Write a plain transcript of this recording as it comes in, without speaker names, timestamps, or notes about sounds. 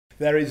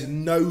There is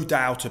no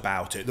doubt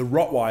about it, the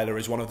Rottweiler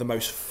is one of the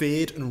most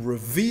feared and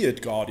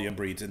revered guardian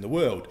breeds in the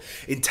world.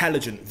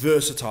 Intelligent,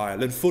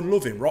 versatile and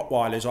fun-loving,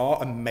 Rottweilers are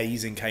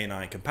amazing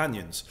canine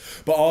companions.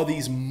 But are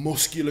these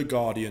muscular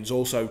guardians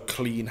also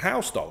clean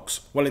house dogs?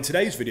 Well, in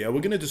today's video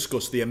we're going to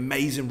discuss the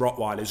amazing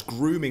Rottweiler's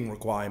grooming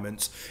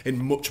requirements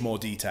in much more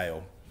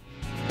detail.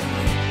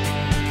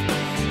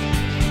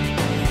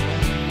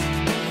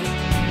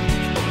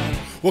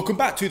 Welcome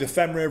back to the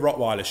Fenrir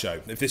Rottweiler Show.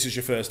 If this is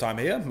your first time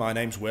here, my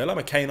name's Will, I'm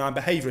a canine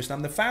behaviourist and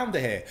I'm the founder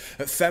here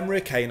at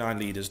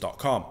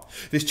FenrirCanineLeaders.com.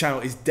 This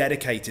channel is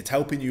dedicated to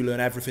helping you learn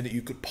everything that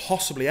you could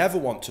possibly ever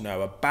want to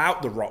know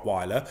about the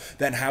Rottweiler,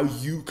 then how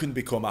you can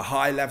become a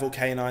high-level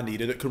canine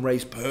leader that can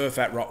raise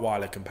perfect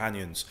Rottweiler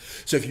companions.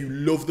 So if you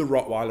love the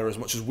Rottweiler as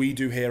much as we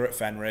do here at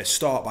Fenrir,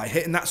 start by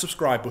hitting that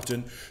subscribe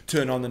button,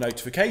 turn on the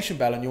notification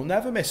bell and you'll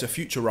never miss a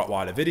future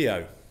Rottweiler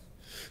video.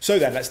 So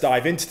then, let's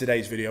dive into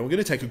today's video. We're going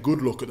to take a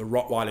good look at the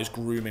Rottweiler's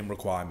grooming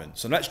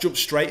requirements. And let's jump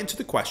straight into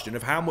the question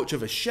of how much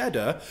of a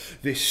shedder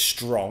this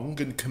strong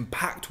and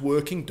compact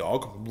working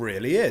dog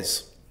really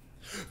is.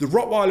 The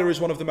Rottweiler is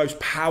one of the most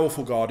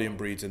powerful guardian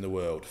breeds in the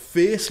world.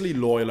 Fiercely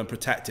loyal and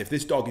protective,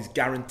 this dog is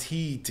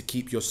guaranteed to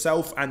keep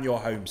yourself and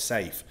your home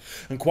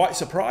safe. And quite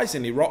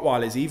surprisingly,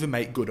 Rottweilers even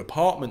make good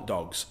apartment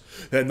dogs.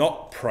 They're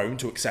not prone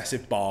to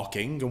excessive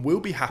barking and will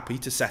be happy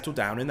to settle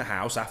down in the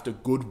house after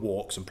good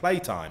walks and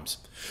playtimes.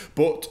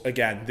 But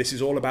again, this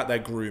is all about their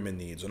grooming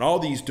needs. And are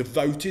these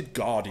devoted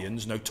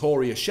guardians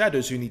notorious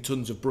shedders who need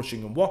tons of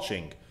brushing and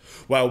washing?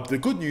 Well, the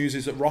good news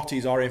is that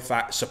Rotties are in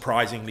fact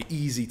surprisingly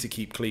easy to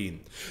keep clean.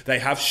 They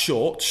have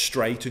short,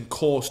 straight and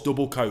coarse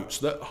double coats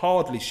that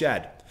hardly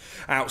shed.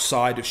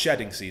 Outside of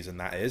shedding season,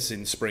 that is,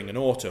 in spring and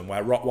autumn,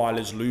 where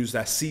Rottweilers lose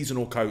their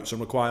seasonal coats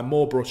and require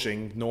more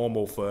brushing,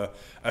 normal for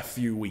a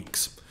few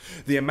weeks.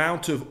 The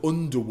amount of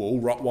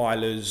underwool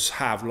Rottweilers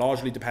have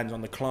largely depends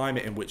on the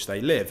climate in which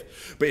they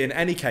live, but in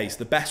any case,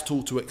 the best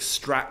tool to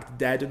extract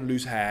dead and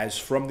loose hairs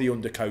from the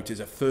undercoat is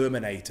a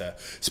Furminator,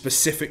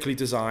 specifically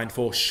designed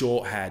for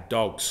short-haired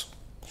dogs.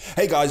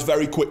 Hey guys,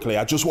 very quickly,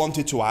 I just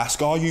wanted to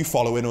ask, are you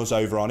following us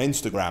over on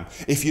Instagram?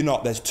 If you're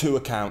not, there's two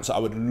accounts that I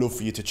would love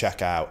for you to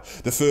check out.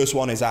 The first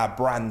one is our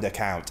brand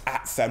account,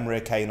 at Fenrir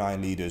Canine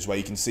Leaders, where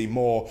you can see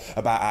more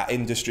about our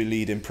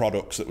industry-leading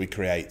products that we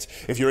create.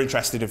 If you're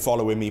interested in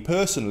following me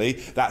personally,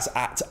 that's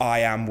at I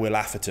am Will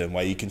Atherton,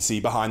 where you can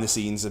see behind the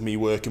scenes of me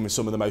working with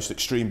some of the most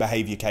extreme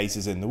behaviour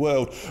cases in the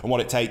world and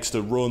what it takes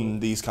to run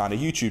these kind of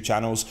YouTube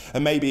channels.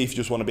 And maybe if you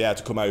just want to be able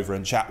to come over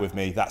and chat with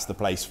me, that's the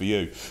place for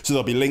you. So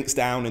there'll be links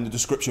down in the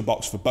description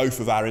box for both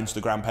of our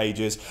Instagram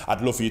pages.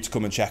 I'd love for you to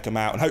come and check them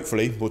out and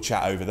hopefully we'll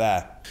chat over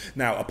there.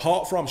 Now,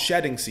 apart from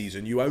shedding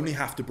season, you only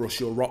have to brush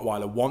your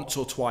Rottweiler once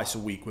or twice a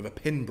week with a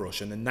pin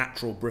brush and a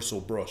natural bristle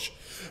brush.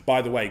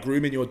 By the way,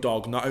 grooming your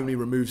dog not only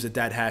removes the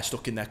dead hair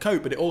stuck in their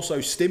coat, but it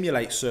also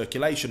stimulates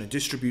circulation and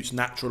distributes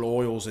natural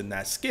oils in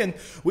their skin,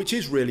 which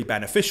is really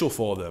beneficial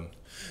for them.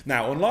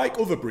 Now, unlike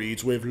other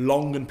breeds with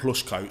long and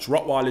plush coats,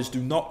 Rottweilers do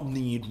not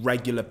need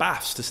regular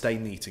baths to stay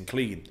neat and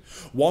clean.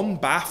 One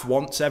bath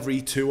once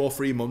every 2 or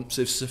 3 months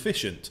is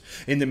sufficient.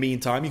 In the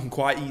meantime, you can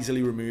quite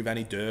easily remove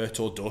any dirt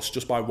or dust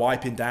just by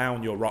wiping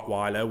down your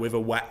Rottweiler with a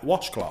wet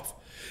washcloth.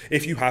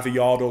 If you have a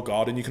yard or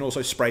garden, you can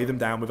also spray them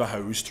down with a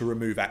hose to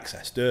remove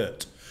excess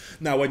dirt.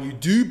 Now, when you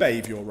do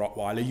bathe your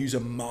Rottweiler, use a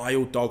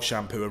mild dog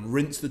shampoo and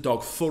rinse the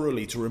dog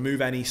thoroughly to remove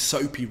any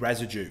soapy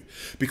residue.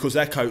 Because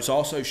their coats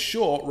are so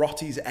short,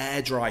 Rotties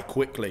air dry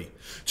quickly.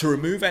 To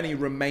remove any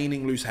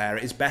remaining loose hair,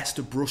 it is best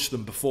to brush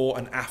them before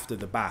and after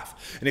the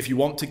bath. And if you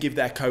want to give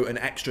their coat an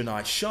extra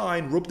nice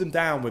shine, rub them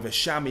down with a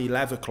chamois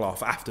leather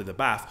cloth after the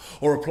bath,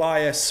 or apply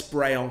a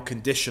spray-on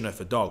conditioner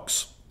for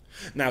dogs.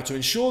 Now, to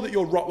ensure that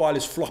your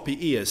Rottweiler's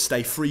floppy ears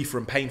stay free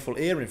from painful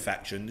ear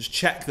infections,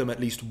 check them at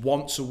least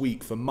once a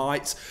week for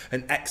mites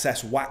and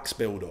excess wax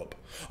buildup.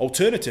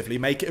 Alternatively,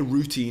 make it a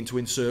routine to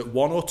insert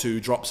 1 or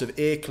 2 drops of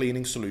ear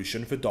cleaning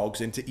solution for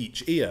dogs into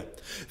each ear.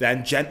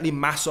 Then gently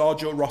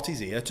massage your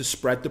Rottie's ear to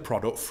spread the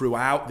product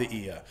throughout the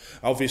ear.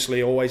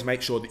 Obviously, always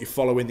make sure that you're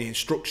following the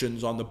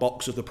instructions on the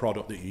box of the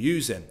product that you're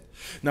using.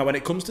 Now, when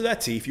it comes to their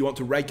teeth, you want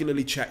to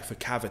regularly check for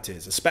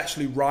cavities,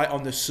 especially right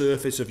on the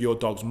surface of your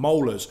dog's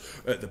molars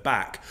at the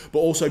back, but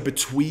also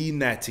between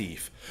their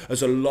teeth.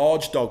 As a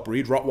large dog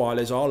breed,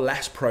 Rottweilers are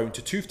less prone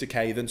to tooth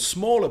decay than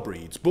smaller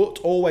breeds, but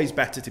always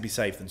better to be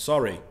safe than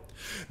sorry.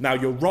 Now,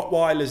 your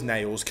Rottweiler's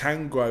nails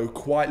can grow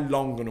quite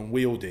long and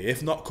unwieldy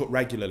if not cut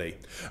regularly.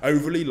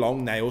 Overly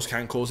long nails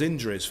can cause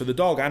injuries for the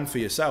dog and for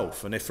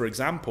yourself, and if, for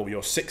example,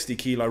 your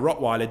 60-kilo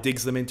Rottweiler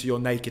digs them into your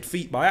naked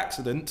feet by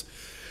accident,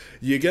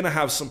 you're going to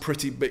have some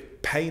pretty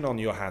big pain on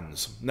your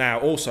hands. Now,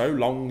 also,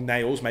 long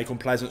nails make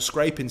unpleasant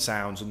scraping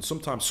sounds and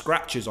sometimes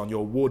scratches on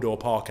your wood or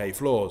parquet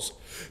floors.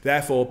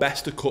 Therefore,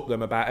 best to cut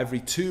them about every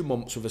 2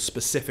 months with a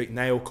specific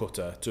nail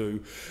cutter.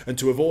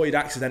 To avoid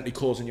accidentally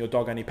causing your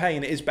dog any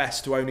pain, it is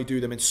best to only do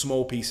them in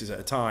small pieces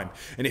at a time.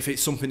 And if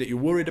it's something that you're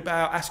worried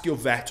about, ask your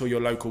vet or your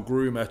local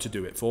groomer to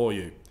do it for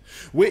you.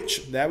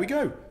 Which, there we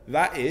go.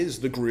 That is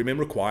the grooming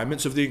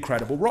requirements of the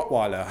incredible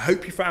Rottweiler. I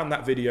hope you found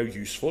that video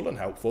useful and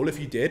helpful. If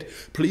you did,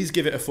 please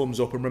give it a thumbs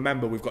up. And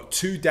remember, we've got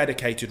 2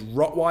 dedicated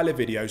Rottweiler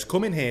videos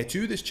coming here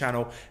to this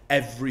channel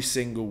every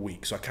single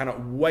week. So I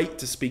cannot wait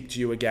to speak to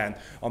you again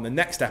on the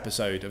next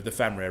episode of the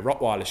Fenrir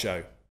Rottweiler Show.